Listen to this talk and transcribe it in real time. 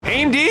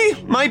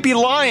might be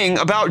lying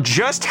about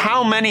just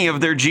how many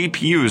of their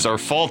GPUs are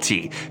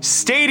faulty.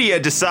 Stadia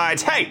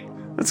decides, hey,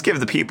 let's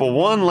give the people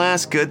one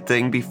last good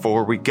thing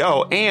before we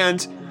go,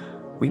 and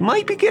we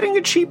might be getting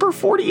a cheaper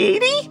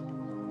 4080?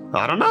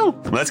 I don't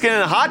know. Let's get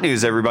into hot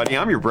news, everybody.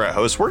 I'm your Brett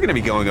host. We're going to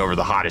be going over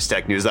the hottest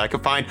tech news that I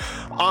could find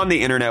on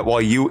the internet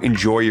while you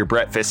enjoy your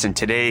breakfast. And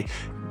today,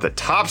 the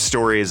top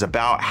story is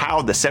about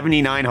how the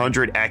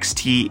 7900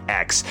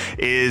 XTX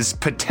is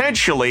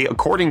potentially,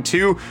 according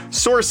to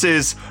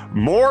sources,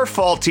 more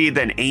faulty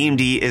than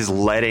AMD is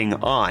letting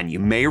on. You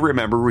may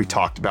remember we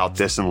talked about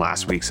this in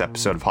last week's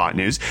episode of Hot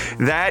News,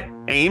 that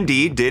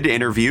AMD did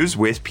interviews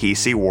with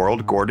PC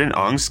World, Gordon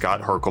Ung,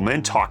 Scott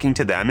Herkelman, talking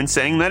to them and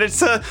saying that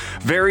it's a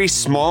very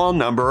small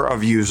number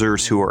of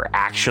users who are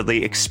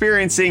actually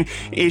experiencing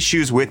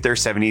issues with their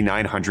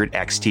 7900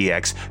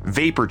 XTX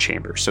vapor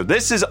chamber. So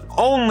this is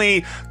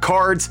only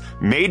cards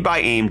made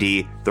by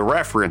AMD, the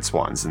reference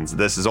ones, and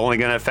this is only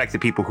going to affect the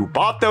people who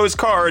bought those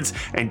cards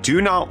and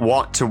do not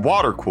want to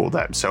water cool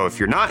them. So if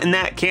you're not in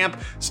that camp,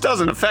 this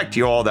doesn't affect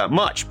you all that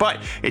much,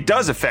 but it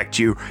does affect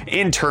you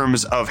in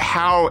terms of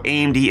how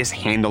AMD is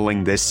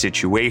handling this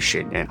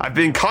situation. And I've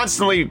been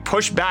constantly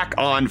pushed back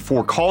on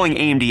for calling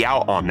AMD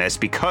out on this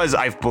because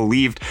I've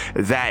believed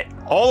that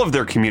all of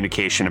their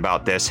communication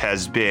about this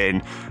has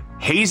been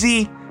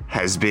hazy,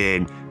 has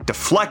been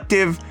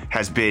deflective,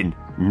 has been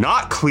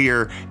not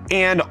clear,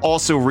 and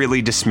also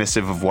really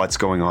dismissive of what's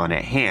going on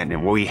at hand.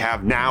 And we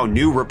have now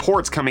new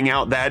reports coming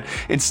out that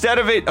instead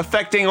of it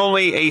affecting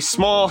only a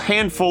small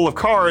handful of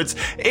cards,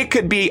 it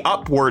could be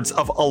upwards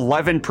of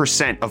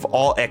 11% of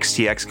all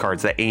XTX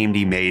cards that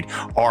AMD made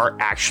are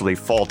actually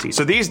faulty.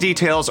 So these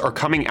details are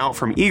coming out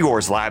from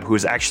Igor's lab, who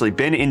has actually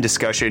been in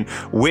discussion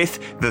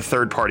with the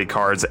third-party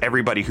cards,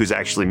 everybody who's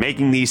actually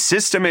making these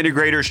system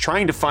integrators,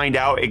 trying to find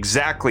out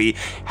exactly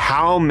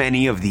how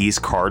many of these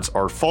cards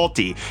are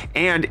faulty.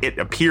 And it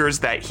appears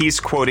that he's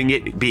quoting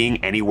it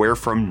being anywhere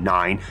from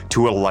 9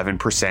 to 11%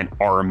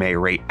 RMA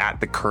rate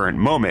at the current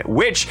moment,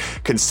 which,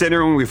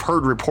 considering we've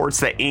heard reports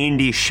that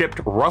AMD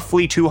shipped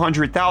roughly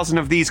 200,000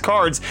 of these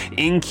cards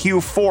in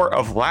Q4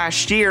 of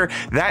last year,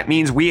 that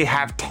means we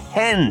have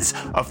tens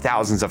of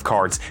thousands of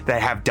cards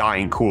that have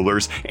dying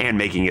coolers and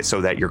making it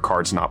so that your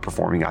card's not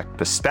performing up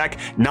to spec.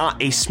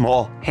 Not a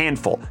small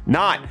handful,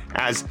 not,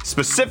 as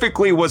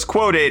specifically was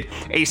quoted,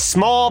 a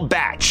small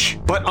batch.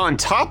 But on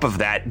top of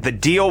that, the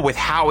deal with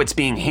how it's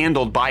being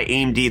handled by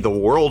AMD the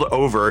world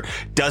over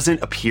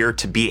doesn't appear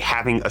to be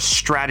having a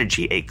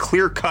strategy, a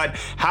clear cut.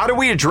 How do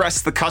we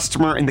address the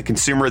customer and the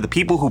consumer, the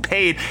people who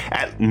paid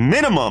at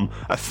minimum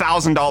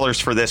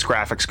 $1,000 for this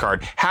graphics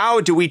card?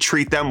 How do we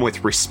treat them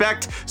with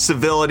respect,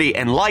 civility,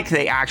 and like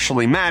they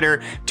actually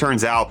matter?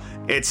 Turns out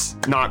it's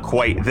not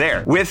quite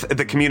there. With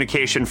the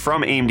communication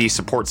from AMD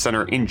Support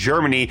Center in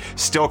Germany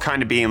still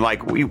kind of being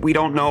like, we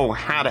don't know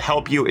how to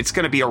help you. It's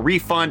going to be a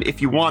refund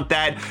if you want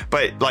that,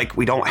 but like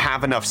we don't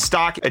have enough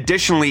stock.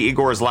 Additionally,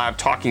 Igor's lab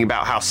talking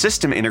about how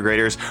system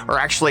integrators are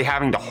actually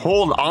having to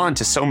hold on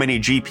to so many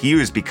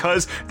GPUs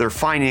because they're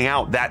finding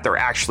out that they're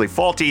actually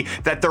faulty,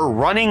 that they're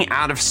running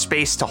out of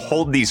space to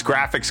hold these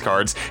graphics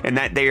cards, and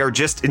that they are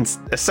just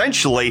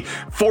essentially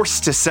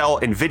forced to sell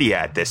NVIDIA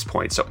at this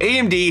point. So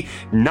AMD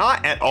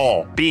not at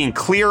all being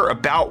clear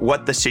about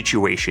what the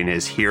situation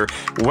is here.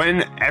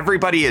 When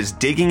everybody is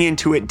digging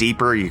into it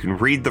deeper, you can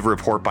read the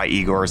report by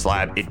Igor's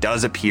lab. It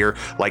does appear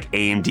like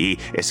AMD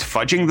is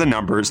fudging the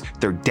numbers,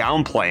 they're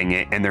downplaying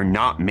it, and they're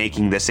not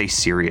making this a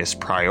serious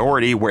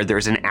priority where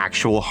there's an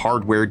actual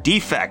hardware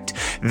defect.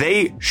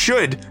 They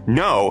should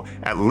know,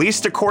 at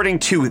least according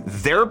to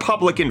their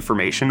public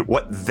information,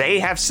 what they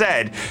have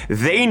said,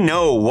 they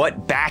know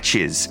what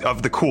batches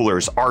of the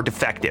coolers are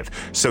defective.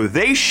 So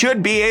they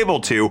should be able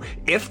to,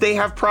 if they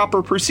have proper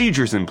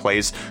procedures in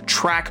place,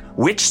 track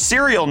which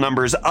serial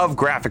numbers of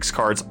graphics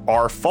cards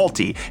are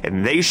faulty.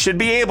 And they should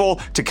be able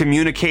to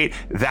communicate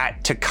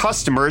that to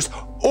customers,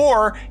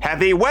 or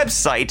have a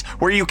website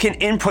where you can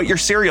input your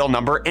serial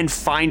number and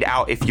find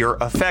out if you're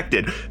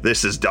affected.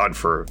 This is done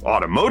for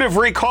automotive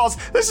recalls.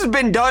 This has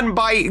been done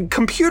by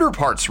computer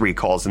parts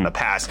recalls in the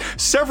past.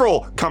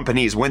 Several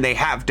companies, when they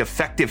have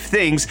defective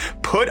things,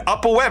 put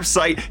up a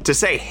website to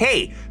say,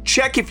 hey,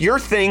 check if your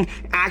thing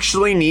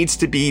actually needs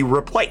to be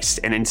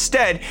replaced. And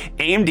instead,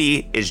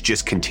 AMD is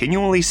just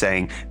continually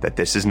saying that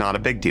this is not a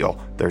big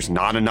deal. There's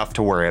not enough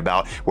to worry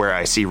about, where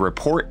I see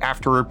report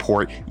after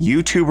report,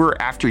 YouTuber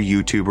after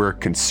YouTuber,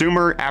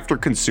 consumer after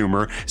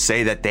consumer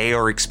say that they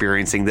are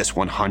experiencing this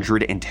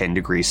 110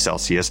 degrees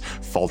Celsius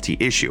faulty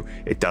issue.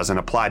 It doesn't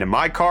apply to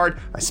my card.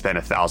 I spent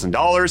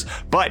 $1,000,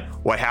 but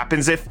what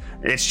happens if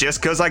it's just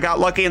because I got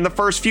lucky in the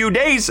first few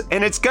days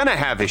and it's gonna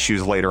have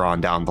issues later on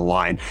down the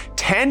line?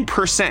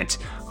 10%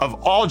 of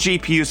all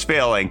GPUs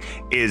failing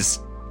is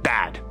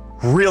bad.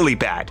 Really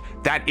bad.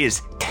 That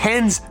is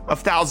tens of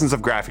thousands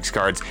of graphics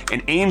cards,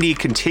 and AMD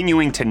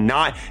continuing to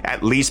not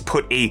at least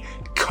put a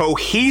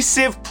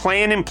cohesive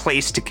plan in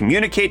place to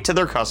communicate to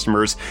their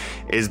customers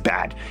is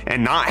bad.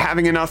 And not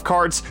having enough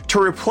cards to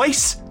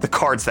replace the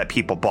cards that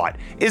people bought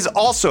is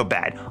also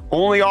bad.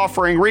 Only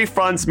offering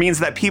refunds means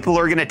that people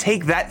are going to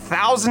take that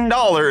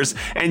 $1,000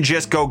 and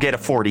just go get a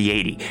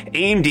 4080.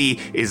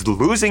 AMD is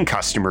losing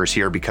customers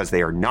here because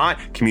they are not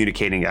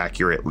communicating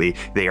accurately.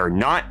 They are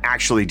not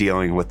actually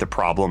dealing with the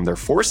problem. They're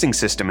forcing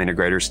system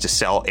integrators to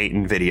sell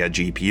NVIDIA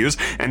GPUs,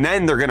 and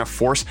then they're going to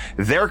force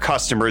their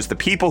customers, the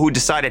people who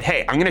decided,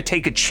 hey, I'm going to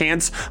take a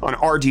chance on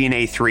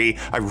RDNA 3.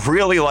 I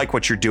really like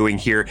what you're doing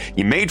here.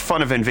 You made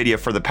fun of NVIDIA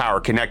for the power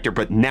connector,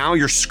 but now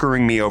you're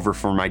screwing me over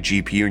for my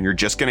GPU, and you're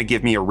just going to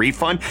give me a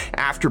refund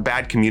after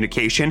bad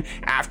communication,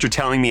 after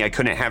telling me I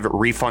couldn't have it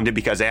refunded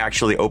because I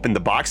actually opened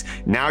the box.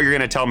 Now you're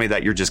going to tell me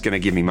that you're just going to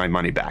give me my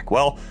money back.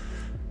 Well,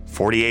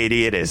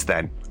 4080 it is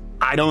then.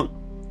 I don't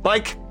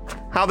like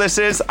how this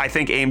is. I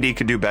think AMD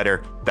could do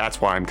better. That's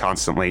why I'm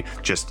constantly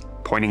just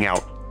pointing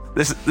out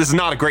this is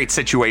not a great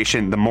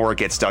situation. The more it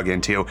gets dug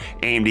into,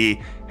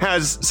 AMD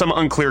has some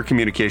unclear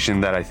communication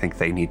that I think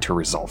they need to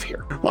resolve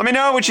here. Let me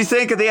know what you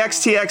think of the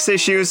XTX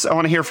issues. I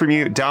want to hear from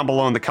you down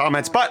below in the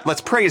comments, but let's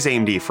praise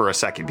AMD for a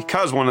second,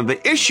 because one of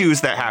the issues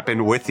that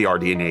happened with the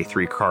RDNA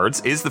 3 cards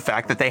is the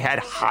fact that they had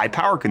high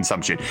power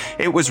consumption.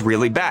 It was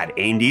really bad.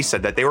 AMD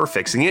said that they were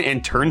fixing it,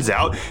 and turns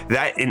out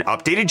that an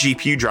updated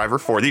GPU driver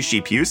for these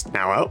GPUs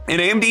now out,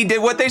 and AMD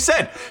did what they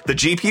said. The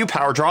GPU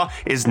power draw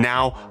is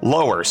now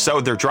lower.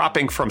 So they're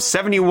dropping from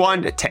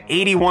 71 to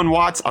 81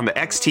 watts on the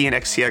XT and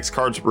XTX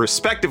cards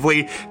respectively,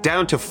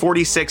 down to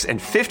 46 and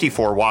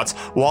 54 watts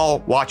while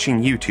watching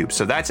YouTube.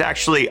 So that's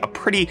actually a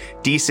pretty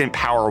decent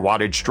power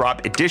wattage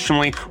drop.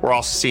 Additionally, we're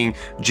also seeing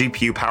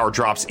GPU power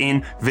drops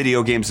in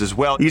video games as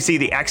well. You see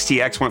the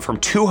XTX went from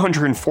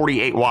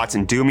 248 watts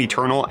in Doom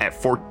Eternal at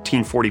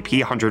 1440p,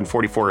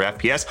 144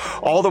 FPS,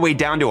 all the way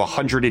down to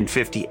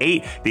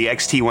 158. The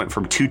XT went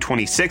from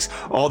 226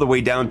 all the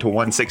way down to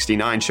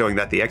 169, showing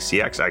that the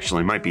XTX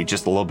actually might be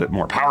just a little bit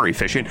more power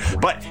efficient.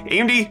 But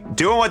AMD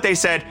doing what they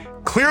said,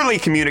 clearly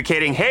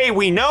communicating, hey,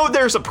 we know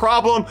there's a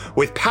problem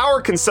with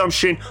power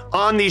consumption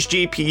on these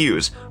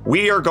GPUs.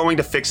 We are going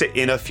to fix it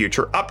in a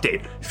future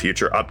update.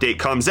 Future update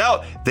comes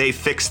out, they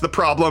fix the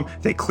problem.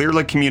 They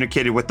clearly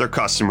communicated with their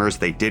customers.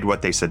 They did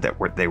what they said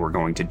that they were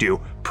going to do.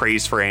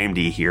 Praise for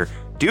AMD here.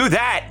 Do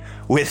that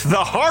with the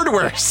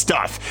hardware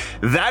stuff.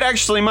 That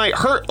actually might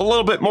hurt a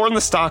little bit more in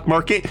the stock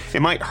market.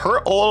 It might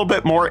hurt a little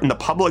bit more in the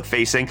public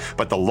facing,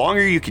 but the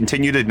longer you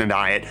continue to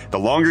deny it, the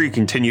longer you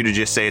continue to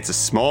just say it's a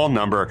small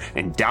number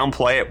and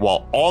downplay it,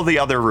 while all the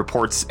other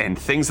reports and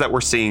things that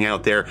we're seeing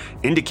out there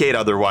indicate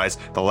otherwise,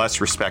 the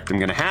less respect I'm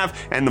gonna have,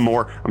 and the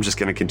more I'm just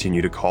gonna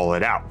continue to call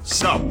it out.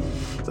 So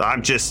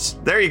I'm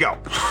just, there you go.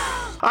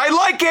 I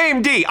like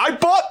AMD. I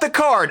bought the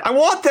card. I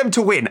want them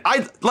to win.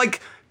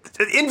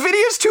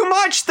 NVIDIA's too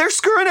much. They're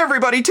screwing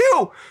everybody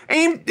too.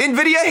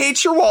 NVIDIA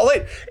hates your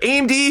wallet.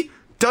 AMD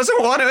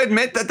doesn't want to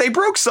admit that they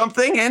broke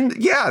something, and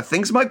yeah,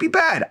 things might be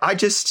bad.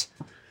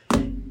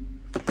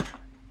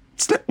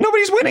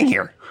 Nobody's winning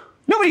here.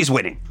 Nobody's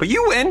winning, but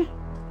you win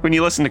when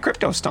you listen to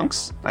Crypto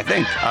Stunks, I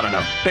think. I don't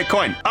know.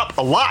 Bitcoin up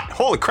a lot.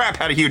 Holy crap,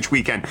 had a huge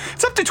weekend.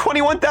 It's up to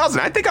 21,000.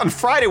 I think on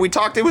Friday we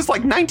talked, it was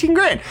like 19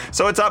 grand.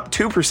 So it's up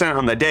 2%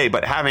 on the day,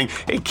 but having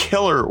a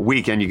killer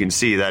weekend. You can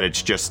see that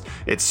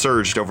it's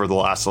surged over the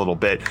last little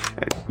bit.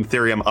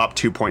 Ethereum up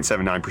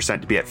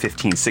 2.79% to be at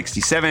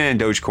 1567,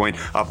 and Dogecoin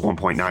up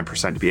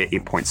 1.9% to be at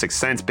 8.6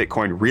 cents.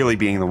 Bitcoin really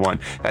being the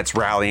one that's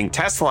rallying.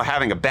 Tesla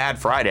having a bad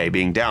Friday,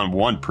 being down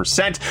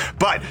 1%,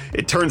 but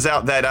it turns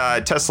out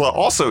that Tesla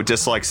also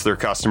dislikes their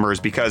customers,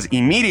 because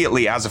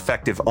immediately, as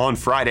effective on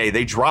Friday,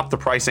 they dropped the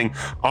pricing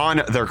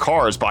on their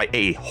cars by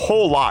a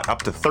whole lot,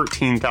 up to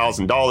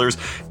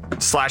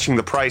 $13,000, slashing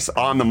the price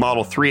on the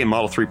Model 3 and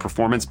Model 3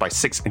 Performance by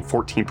 6 and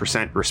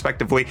 14%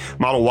 respectively.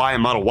 Model Y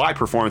and Model Y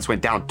Performance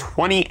went down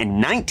 20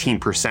 and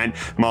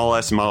 19%. Model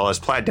S and Model S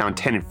Plaid down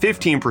 10 and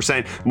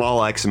 15%.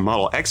 Model X and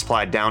Model X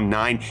Plaid down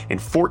 9 and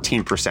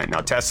 14%.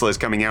 Now, Tesla is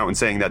coming out and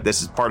saying that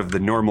this is part of the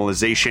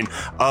normalization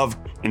of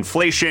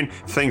inflation.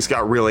 Things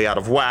got really out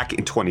of whack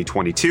in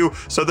 2022,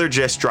 so they're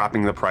just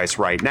dropping the price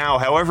right now.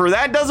 However,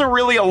 that doesn't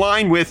really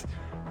align with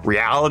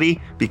reality,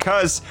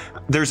 because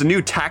there's a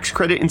new tax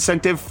credit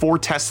incentive for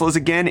Teslas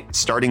again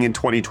starting in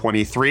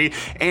 2023,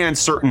 and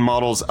certain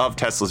models of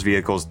Tesla's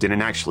vehicles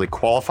didn't actually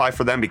qualify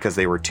for them because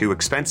they were too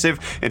expensive,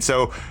 and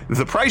so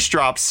the price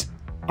drops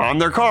on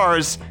their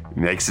cars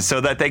makes it so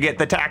that they get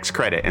the tax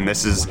credit. And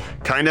this is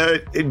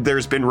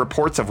there's been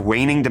reports of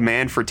waning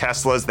demand for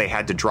Teslas. They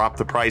had to drop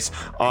the price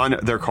on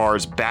their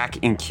cars back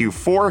in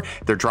Q4.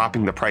 They're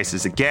dropping the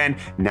prices again.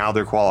 Now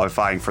they're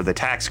qualifying for the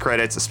tax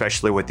credits,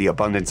 especially with the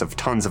abundance of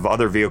tons of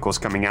other vehicles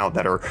coming out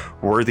that are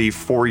worthy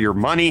for your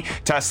money.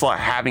 Tesla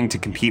having to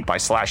compete by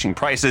slashing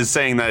prices,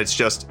 saying that it's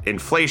just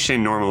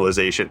inflation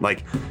normalization.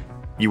 Like,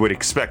 you would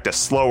expect a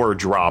slower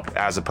drop,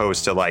 as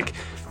opposed to like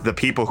the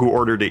people who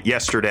ordered it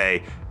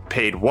yesterday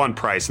paid one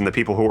price and the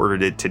people who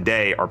ordered it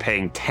today are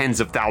paying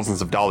tens of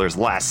thousands of dollars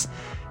less.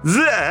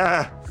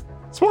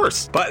 It's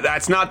worse. But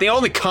that's not the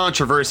only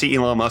controversy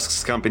Elon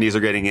Musk's companies are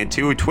getting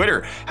into.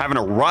 Twitter having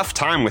a rough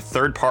time with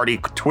third-party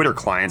Twitter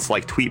clients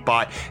like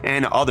Tweetbot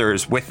and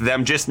others, with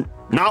them just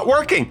not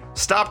working,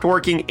 stopped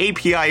working,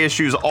 API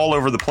issues all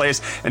over the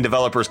place, and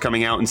developers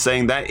coming out and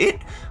saying that it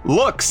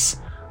looks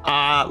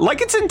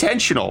like it's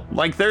intentional.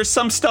 Like there's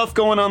some stuff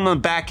going on the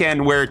back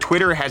end where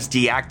Twitter has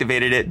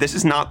deactivated it. This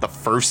is not the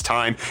first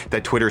time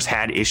that Twitter's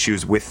had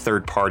issues with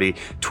third-party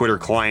Twitter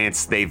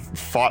clients. They've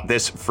fought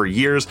this for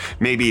years.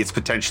 Maybe it's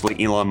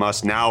potentially Elon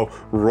Musk now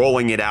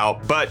rolling it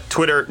out, but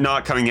Twitter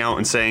not coming out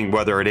and saying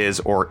whether it is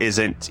or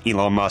isn't.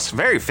 Elon Musk,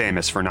 very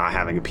famous for not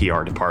having a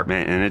PR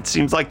department, and it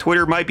seems like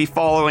Twitter might be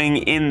following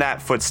in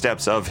that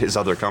footsteps of his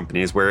other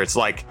companies, where it's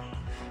like,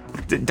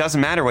 it doesn't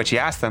matter what you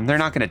ask them. They're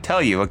not going to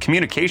tell you. A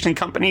communication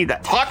company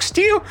that talks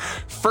to you?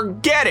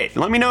 Forget it.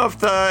 Let me know if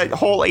the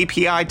whole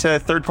API to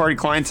third-party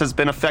clients has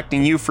been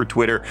affecting you for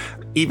Twitter,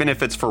 even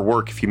if it's for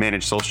work. If you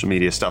manage social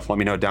media stuff, let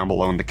me know down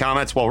below in the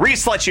comments. While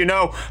Reese lets you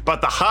know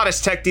about the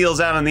hottest tech deals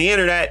out on the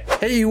internet.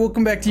 Hey,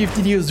 welcome back to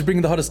UFD Deals,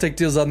 bringing the hottest tech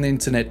deals on the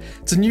internet.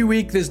 It's a new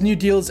week, there's new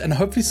deals, and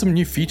hopefully some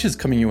new features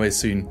coming your way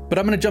soon. But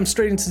I'm going to jump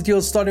straight into the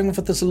deals, starting off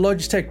with this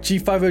Logitech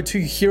G502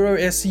 Hero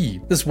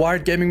SE. This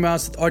wired gaming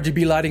mouse with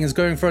RGB lighting is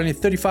going for only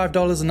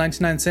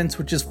 $35.99,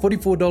 which is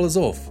 $44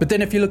 off. But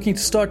then if you're looking to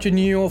start your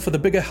new year off with a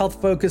bigger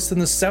health focus, then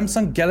the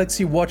Samsung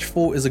Galaxy Watch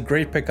 4 is a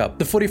great pickup.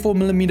 The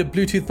 44mm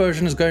Bluetooth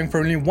version is going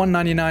for only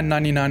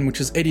 $199.99, which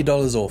is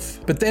 $80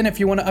 off. But then if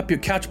you want to up your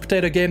couch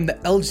potato game, the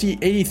LG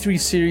 83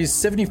 series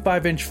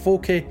 75-inch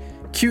 4K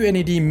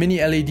QNED mini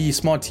LED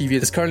smart TV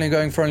is currently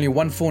going for only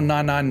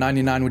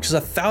 $149.99, which is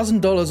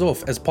 $1,000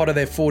 off as part of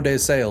their 4-day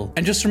sale.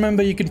 And just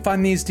remember, you can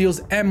find these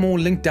deals and more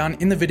linked down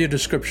in the video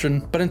description.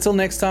 But until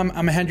next time,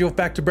 I'm gonna hand you off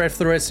back to Brad for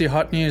the rest of your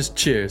hot news.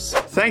 Cheers.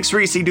 Thanks,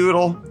 Reese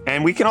Doodle.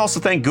 And we can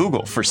also thank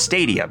Google for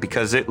Stadia,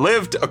 because it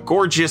lived a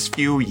gorgeous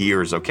few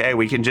years, okay?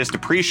 We can just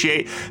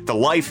appreciate the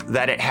life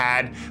that it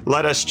had.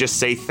 Let us just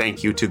say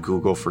thank you to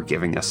Google for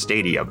giving us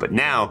Stadia. But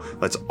now,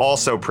 let's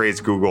also praise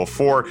Google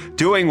for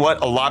doing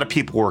what a lot of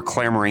people were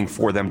clamoring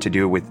for them to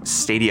do with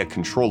Stadia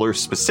controllers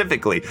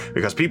specifically,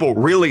 because people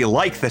really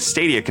like the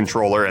Stadia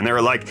controller, and they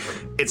were like,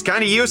 it's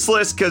kind of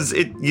useless because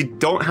you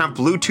don't have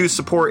Bluetooth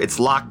support. It's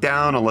locked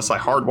down. Unless I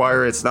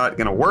hardwire, it's not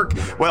going to work.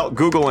 Well,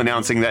 Google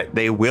announcing that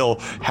they will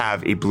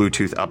have a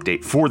Bluetooth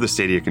update for the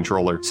Stadia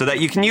controller so that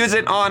you can use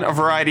it on a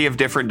variety of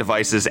different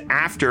devices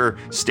after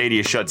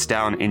Stadia shuts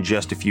down in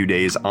just a few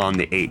days on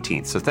the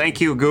 18th. So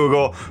thank you,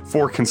 Google,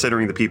 for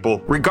considering the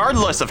people.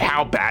 Regardless of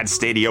how bad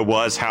Stadia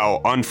was, how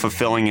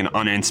unfulfilling and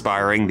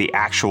uninspiring the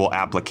actual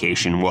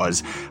application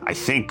was, I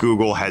think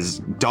Google has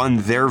done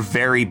their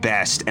very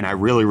best, and I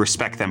really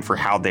respect them for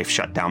how they've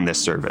shut down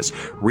this service,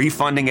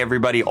 refunding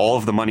everybody all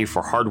of the money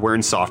for hardware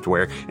and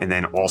software, and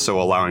then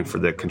also allowing for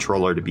the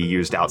controller to be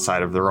used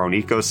outside of their own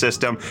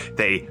ecosystem.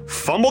 They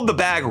fumbled the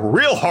bag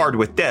real hard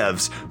with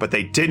devs, but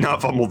they did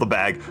not fumble the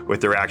bag with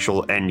their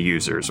actual end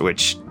users,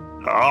 which,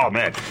 oh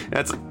man,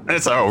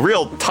 that's a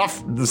real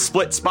tough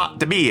split spot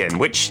to be in,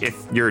 which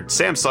if you're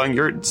Samsung,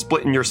 you're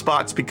splitting your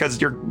spots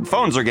because your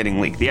phones are getting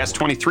leaked. The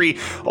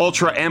S23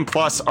 Ultra M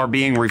Plus are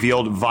being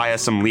revealed via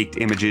some leaked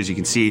images. You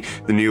can see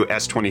the new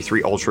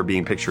S23 Ultra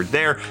being pictured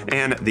there,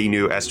 and the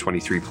new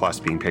S23 Plus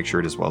being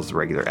pictured, as well as the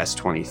regular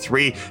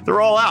S23.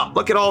 They're all out.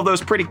 Look at all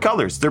those pretty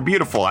colors. They're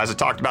beautiful. As I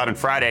talked about on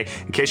Friday,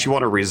 in case you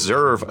want to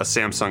reserve a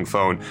Samsung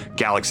phone,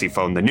 Galaxy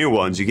phone, the new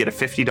ones, you get a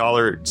 $50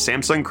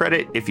 Samsung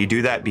credit. If you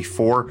do that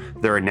before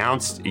they're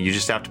announced, you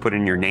just have to put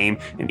in your name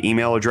and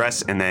email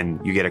address, and then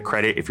you get a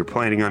credit. If you're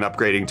planning on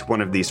upgrading to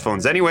one of these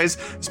phones anyways,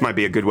 this might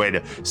be a good way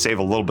to save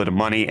a little bit of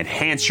money,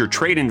 enhance your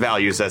trade-in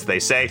values, as they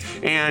say,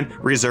 and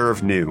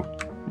reserve new.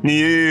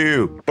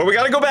 But we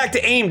got to go back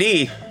to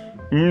AMD.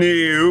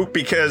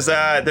 Because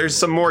there's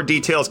some more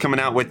details coming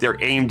out with their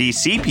AMD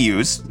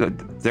CPUs.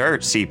 Their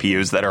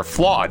CPUs that are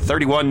flawed.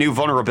 31 new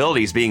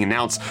vulnerabilities being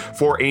announced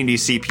for AMD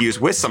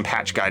CPUs with some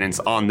patch guidance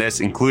on this,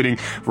 including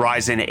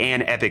Ryzen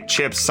and EPYC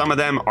chips. Some of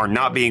them are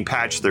not being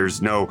patched. There's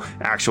no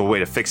actual way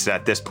to fix it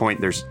at this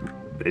point.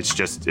 It's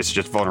just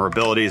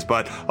vulnerabilities,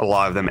 but a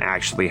lot of them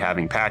actually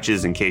having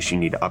patches in case you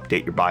need to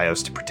update your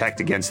BIOS to protect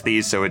against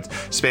these. So it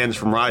spans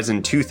from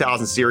Ryzen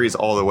 2000 series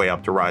all the way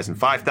up to Ryzen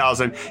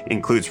 5000,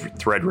 includes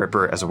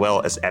Threadripper as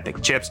well as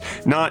EPYC chips.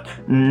 Not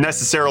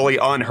necessarily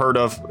unheard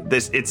of.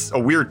 It's a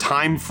weird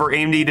time for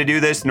AMD to do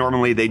this.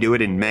 Normally they do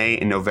it in May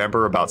and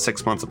November, about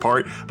 6 months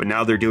apart, but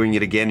now they're doing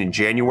it again in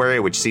January,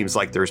 which seems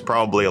like there's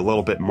probably a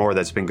little bit more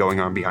that's been going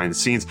on behind the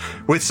scenes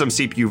with some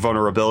CPU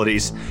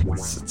vulnerabilities.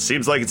 It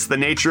seems like it's the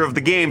nature of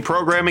the game.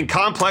 Programming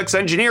complex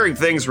engineering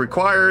things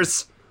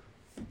requires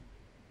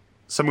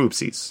some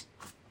oopsies.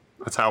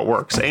 That's how it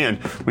works. And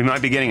we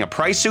might be getting a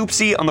price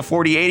oopsie on the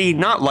 4080.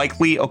 Not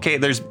likely. Okay,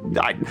 there's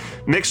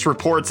mixed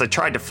reports. I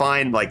tried to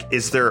find, like,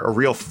 is there a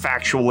real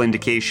factual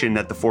indication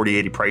that the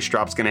 4080 price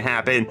drop is going to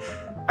happen?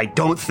 I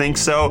don't think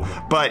so,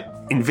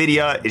 but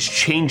NVIDIA is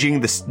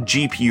changing the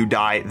GPU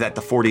die that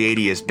the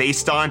 4080 is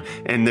based on,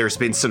 and there's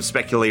been some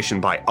speculation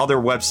by other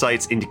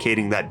websites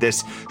indicating that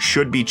this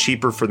should be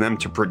cheaper for them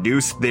to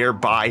produce,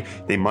 thereby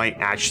they might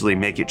actually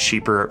make it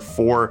cheaper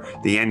for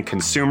the end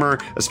consumer,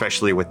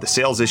 especially with the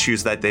sales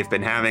issues that they've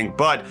been having.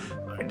 But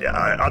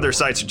other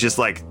sites are just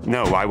like,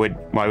 no, why would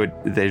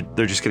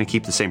they're just going to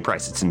keep the same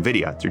price? It's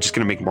NVIDIA. They're just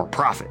going to make more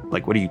profit.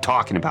 Like, what are you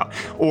talking about?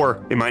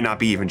 Or it might not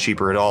be even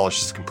cheaper at all. It's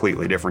just a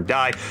completely different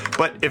die.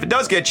 But if it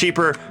does get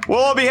cheaper, we'll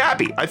all be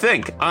happy, I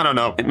think. I don't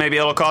know. Maybe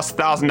it'll cost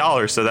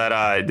 $1,000 so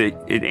that the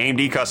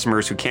AMD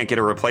customers who can't get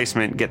a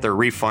replacement get their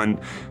refund,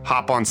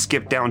 hop on,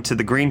 skip down to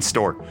the Green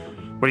Store.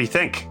 What do you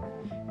think?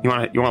 You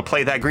want to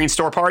play that Green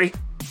Store party?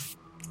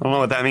 I don't know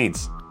what that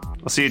means.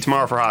 I'll see you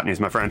tomorrow for Hot News,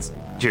 my friends.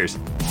 Cheers.